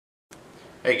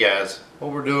Hey guys,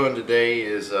 what we're doing today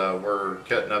is we're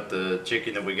cutting up the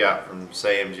chicken that we got from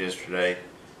Sam's yesterday.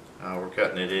 We're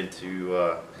cutting it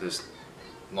into this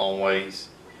long ways,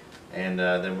 and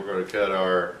then we're going to cut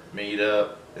our meat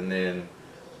up, and then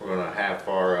we're going to half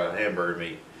our hamburger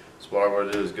meat. So what I'm going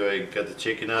to do is go ahead and cut the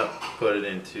chicken up, put it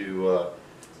into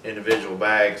individual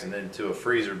bags, and then into a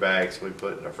freezer bag so we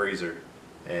put it in a freezer,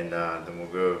 and then we'll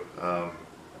go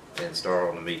and start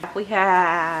on the meat. We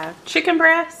have chicken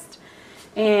breast.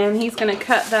 And he's going to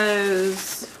cut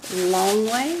those long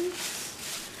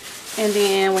ways. And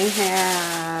then we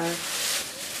have,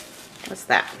 what's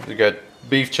that? We got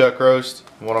beef chuck roast.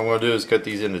 What I'm going to do is cut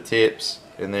these into tips.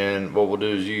 And then what we'll do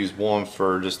is use one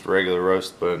for just the regular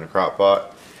roast, put it in the crock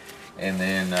pot. And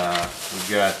then we've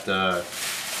got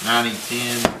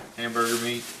 90-10 hamburger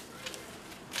meat.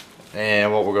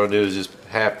 And what we're going to do is just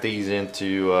half these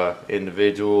into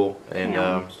individual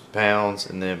and pounds,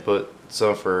 and then put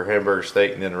some for hamburger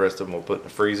steak, and then the rest of them we'll put in the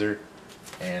freezer.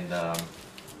 And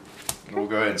we'll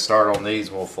go ahead and start on these,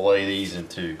 and we'll fillet these in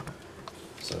two.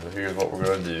 So here's what we're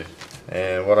going to do.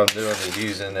 And what I'm doing is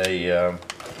using a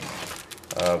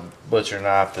butcher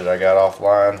knife that I got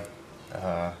offline.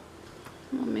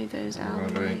 We'll move those out. I'm going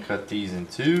to go ahead and cut these in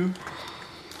two.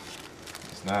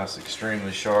 It's nice,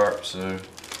 extremely sharp, so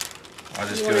I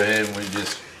just go ahead and we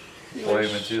just fillet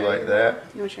them in two like that.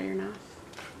 You want to show your knife?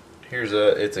 Here's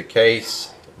it's a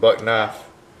case buck knife.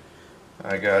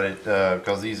 I got it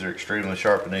because these are extremely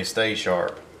sharp and they stay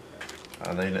sharp.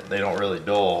 They don't really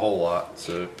dull a whole lot.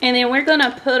 So. And then we're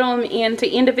gonna put them into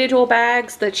individual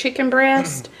bags, the chicken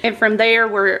breast, and from there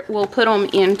we'll put them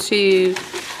into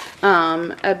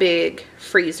a big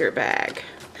freezer bag.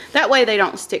 That way they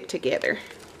don't stick together.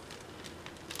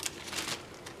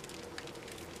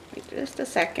 Wait just a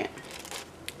second.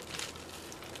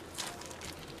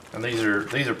 And these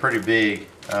are pretty big,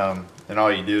 and all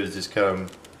you do is just cut them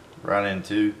right in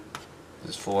two,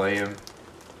 just fillet them.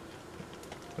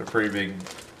 They're pretty big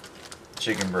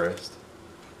chicken breast.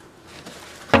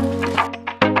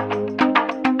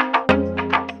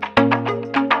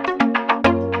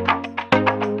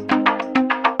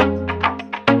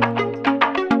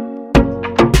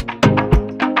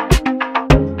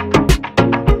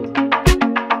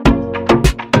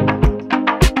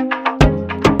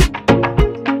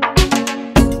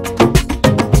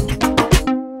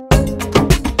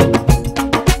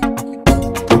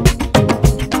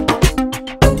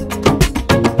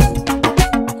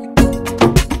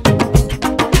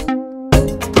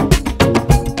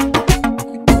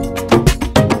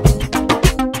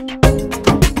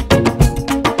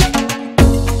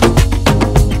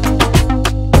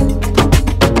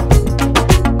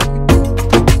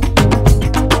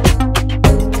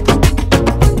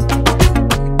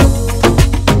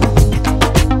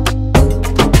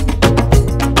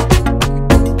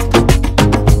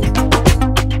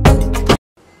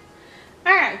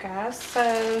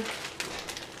 So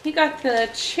he got the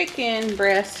chicken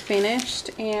breast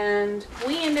finished, and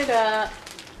we ended up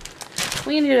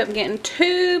getting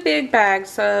two big bags.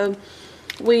 So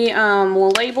we will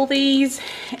label these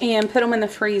and put them in the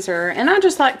freezer, and I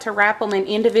just like to wrap them in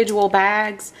individual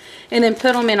bags and then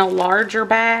put them in a larger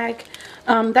bag,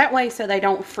 that way so they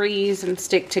don't freeze and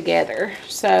stick together.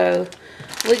 So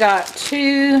we got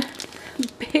two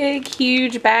big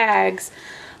huge bags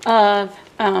of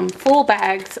full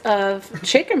bags of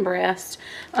chicken breast,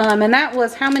 and that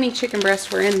was, how many chicken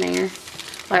breasts were in there?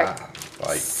 Like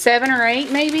 7 or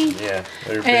 8 maybe. Yeah,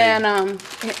 they're big.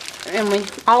 And we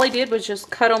all he did was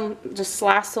just cut them, just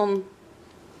slice them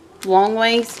long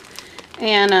ways,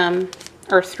 and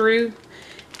or through,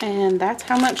 and that's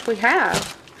how much we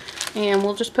have. And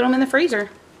we'll just put them in the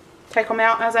freezer, take them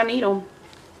out as I need them.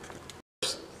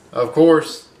 Of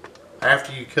course,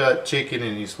 after you cut chicken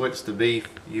and you switch to beef,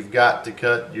 you've got to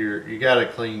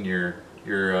clean your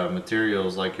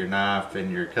materials, like your knife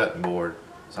and your cutting board.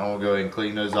 So I'm gonna go ahead and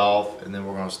clean those off, and then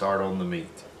we're gonna start on the meat.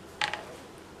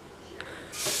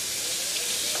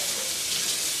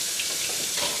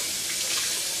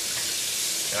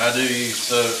 And I do use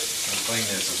soap and clean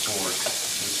this, of course,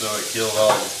 just so it kills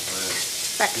all the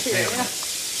bacteria.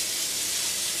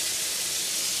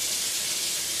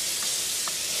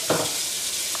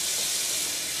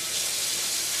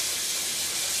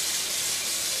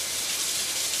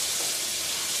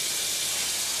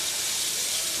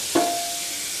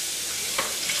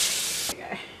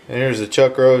 And here's the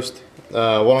chuck roast. What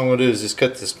I'm going to do is just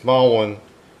cut the small one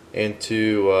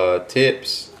into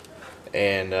tips,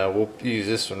 and we'll use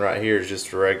this one right here as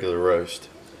just a regular roast.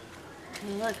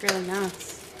 They look really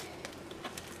nice.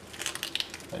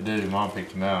 They do. Mom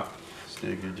picked them out. She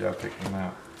did a good job picking them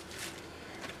out.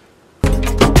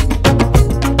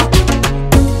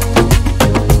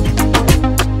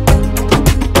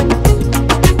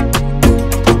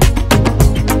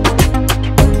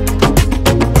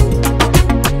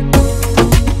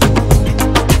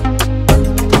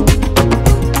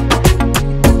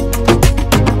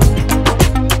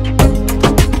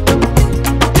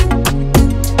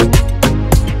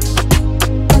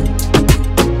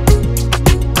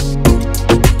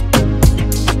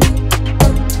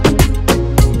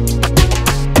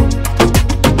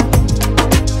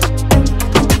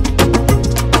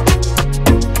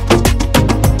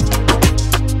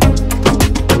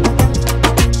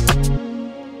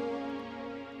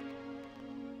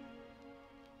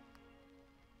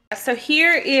 so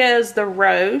here is the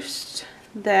roast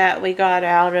that we got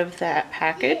out of that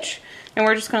package. And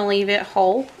we're just going to leave it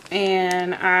whole.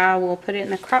 And I will put it in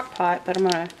the crock pot. But I'm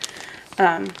going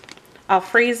to, I'll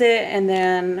freeze it and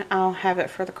then I'll have it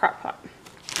for the crock pot.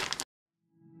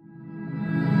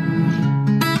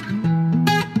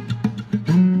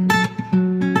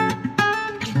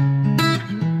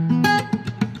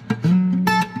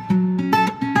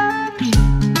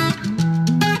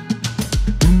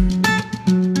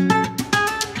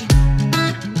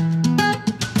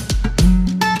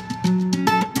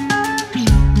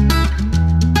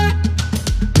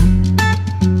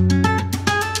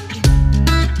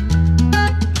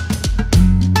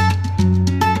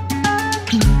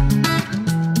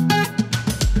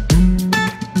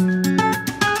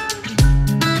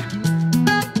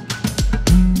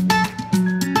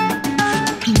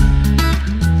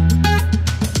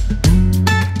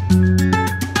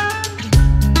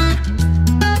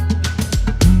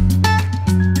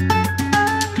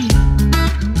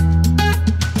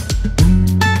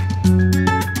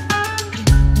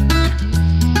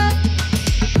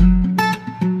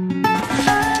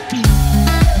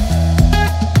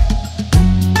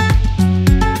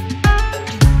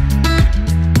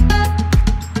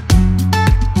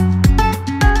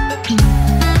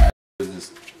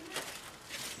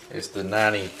 It's the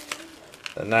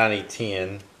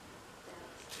 90-10,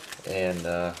 and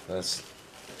that's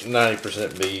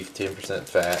 90% beef, 10%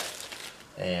 fat.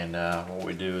 And what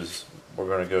we do is we're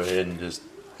going to go ahead and just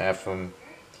half them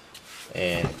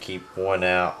and keep one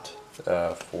out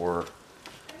for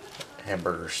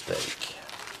hamburger steak.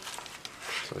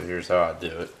 So here's how I do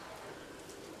it.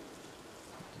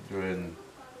 Go ahead and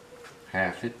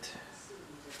half it,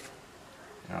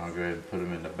 and I'll go ahead and put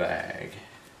them in the bag.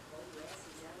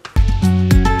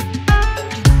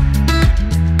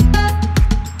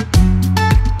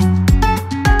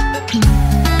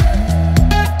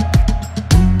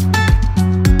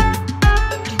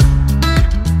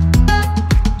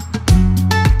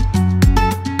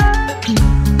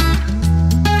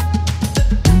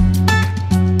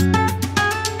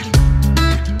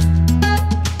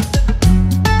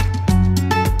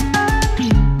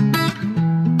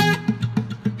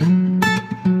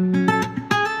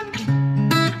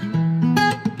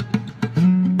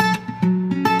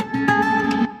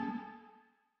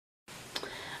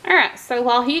 Alright, so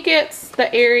while he gets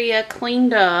the area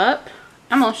cleaned up,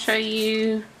 I'm going to show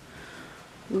you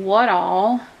what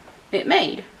all it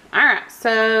made. Alright,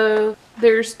 so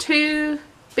there's 2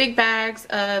 big bags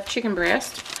of chicken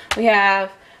breast. We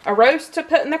have a roast to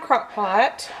put in the crock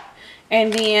pot,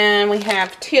 and then we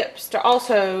have tips to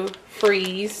also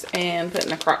freeze and put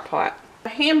in the crock pot. The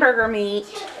hamburger meat,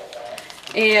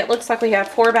 it looks like we have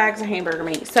 4 bags of hamburger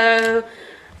meat. So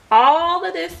all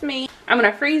of this meat, I'm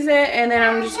going to freeze it, and then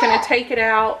I'm just going to take it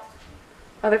out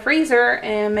of the freezer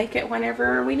and make it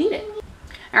whenever we need it.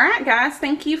 Alright guys,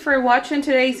 thank you for watching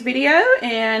today's video,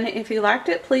 and if you liked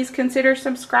it, please consider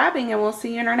subscribing, and we'll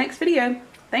see you in our next video.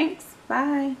 Thanks,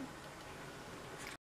 bye.